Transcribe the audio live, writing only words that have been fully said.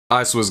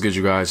Alright, so what's good,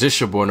 you guys? It's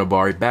your boy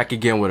Nabari back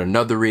again with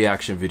another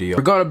reaction video.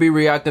 We're gonna be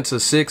reacting to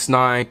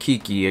 6IX9INE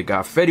KEKE. It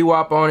got Fetty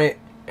Wap on it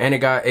and it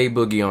got A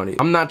Boogie on it.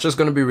 I'm not just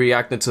gonna be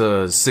reacting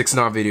to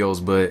 6IX9INE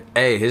videos, but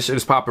hey, his shit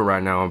is popping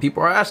right now and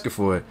people are asking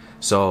for it.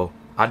 So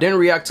I didn't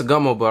react to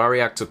Gummo, but I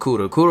react to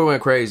Kuda. Kuda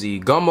went crazy.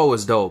 Gummo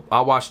is dope.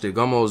 I watched it.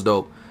 Gummo is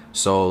dope.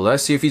 So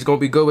let's see if he's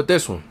gonna be good with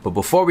this one. But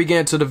before we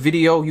get into the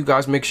video, you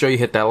guys make sure you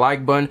hit that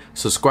like button,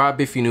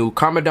 subscribe if you're new,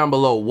 comment down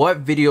below what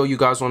video you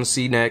guys want to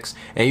see next,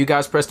 and you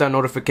guys press that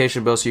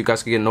notification bell so you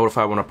guys can get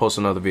notified when I post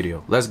another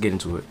video. Let's get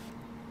into it.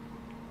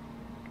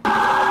 Damn!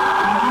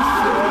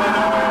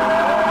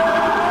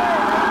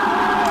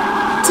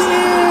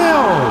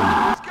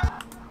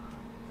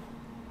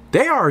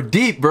 They are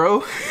deep,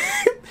 bro.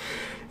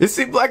 It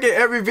seems like in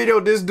every video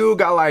this dude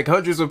got like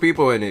hundreds of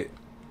people in it.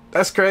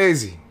 That's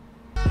crazy.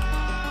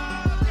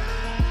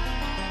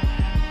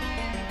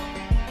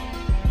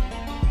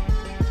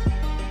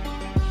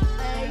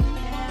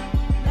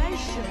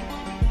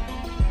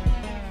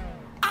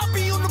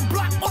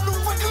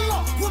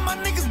 My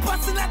niggas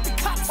bustin' at the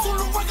cops on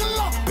the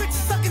regular. Bitch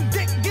sucking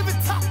dick, giving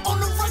top on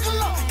the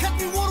regular.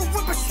 Catch me water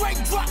whipping straight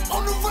drop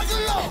on the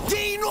regular.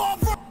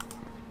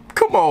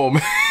 Come on,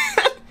 man.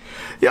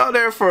 Y'all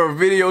there for a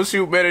video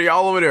shoot, man?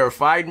 Y'all over there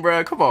fighting,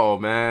 bruh? Come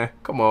on, man.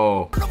 Come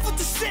on.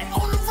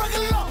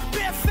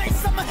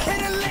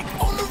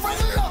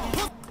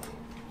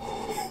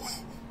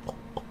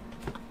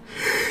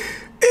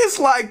 It's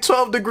like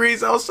 12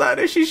 degrees outside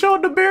and she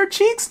showed the bare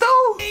cheeks,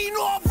 though.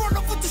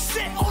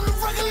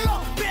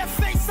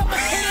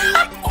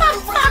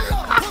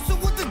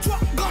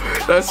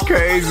 That's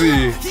crazy.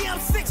 Yeah, I'm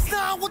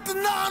 6'9" with the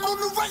 9 on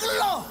the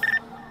regular.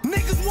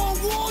 Niggas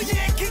want war,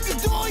 yeah, kick the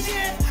door,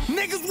 yeah.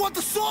 Niggas want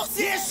the sauce,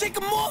 yeah, shake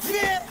them off,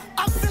 yeah.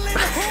 I'm feeling the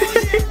whole,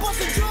 yeah,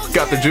 bustin' drugs.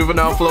 Got the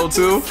juvenile flow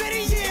too.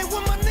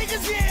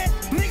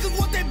 Niggas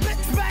want their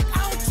bitch back,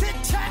 I don't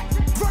chit-chat.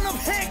 Run up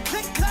head,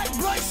 click, clack,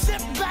 blood,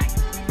 shit back.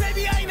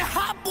 Baby, I ain't a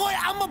hot boy,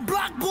 I'm a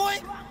block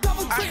boy.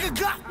 Double trigger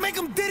Glock, make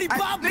them diddy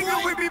bob boy.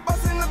 Nigga, we be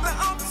bustin' up the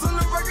ops on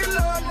the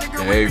regular.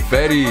 Nigga, hey,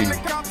 Fetty.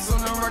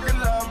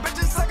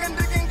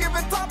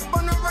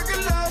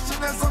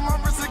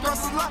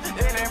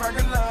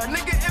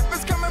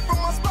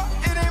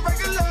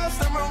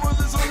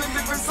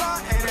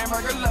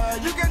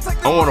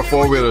 I want a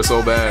four-wheeler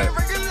so bad.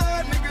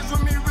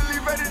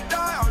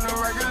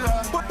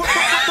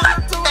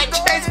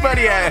 Chase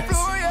buddy ass.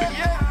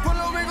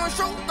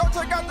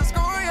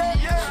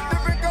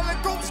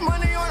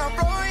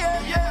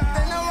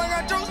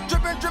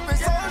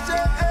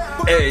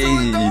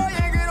 Hey.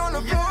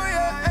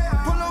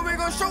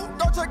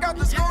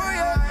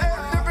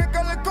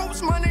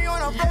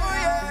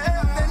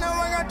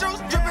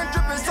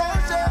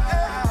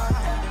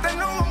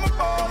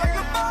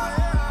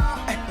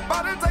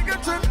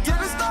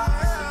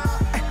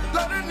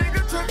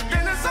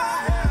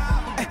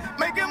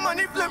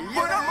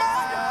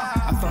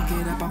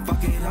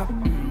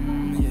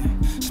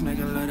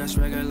 That's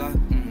regular,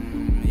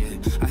 yeah.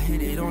 I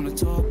hit it on the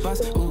tour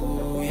bus,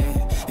 ooh,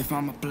 yeah. If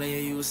I'm a player,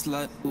 you a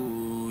slut,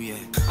 ooh, yeah.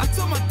 I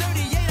told my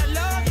 38 I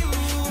love you.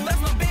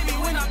 That's my baby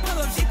when I pull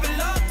up, she feel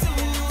love too.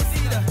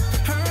 See the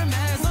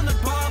Hermes on the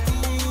bar,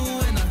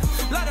 ooh, and a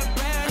lot of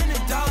bread in the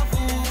dog,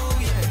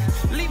 ooh,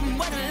 yeah. Leave 'em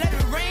wet and let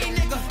it rain,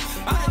 nigga.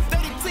 I done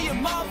 30 to your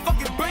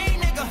motherfucking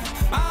brain, nigga.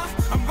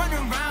 I'm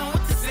running around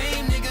with the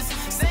same niggas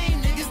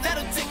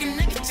that'll take a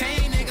nigga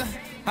chain, nigga.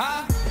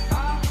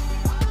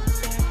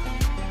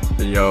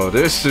 Yo,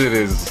 this shit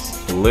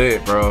is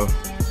lit, bro.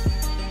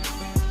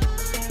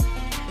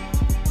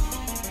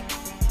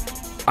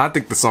 I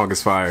think the song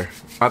is fire.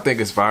 I think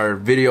it's fire.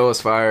 Video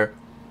is fire.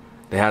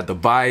 They had the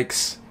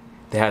bikes.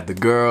 They had the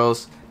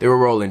girls. They were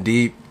rolling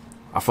deep.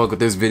 I fuck with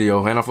this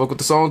video and I fuck with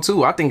the song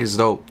too. I think it's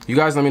dope. You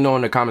guys let me know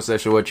in the comment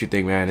section what you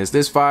think, man. Is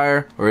this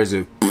fire or is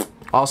it?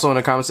 Also in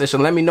the comment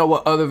section, let me know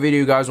what other video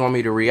you guys want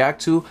me to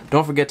react to.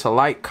 Don't forget to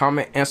like,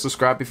 comment, and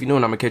subscribe if you're new,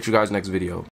 and I'm gonna catch you guys next video.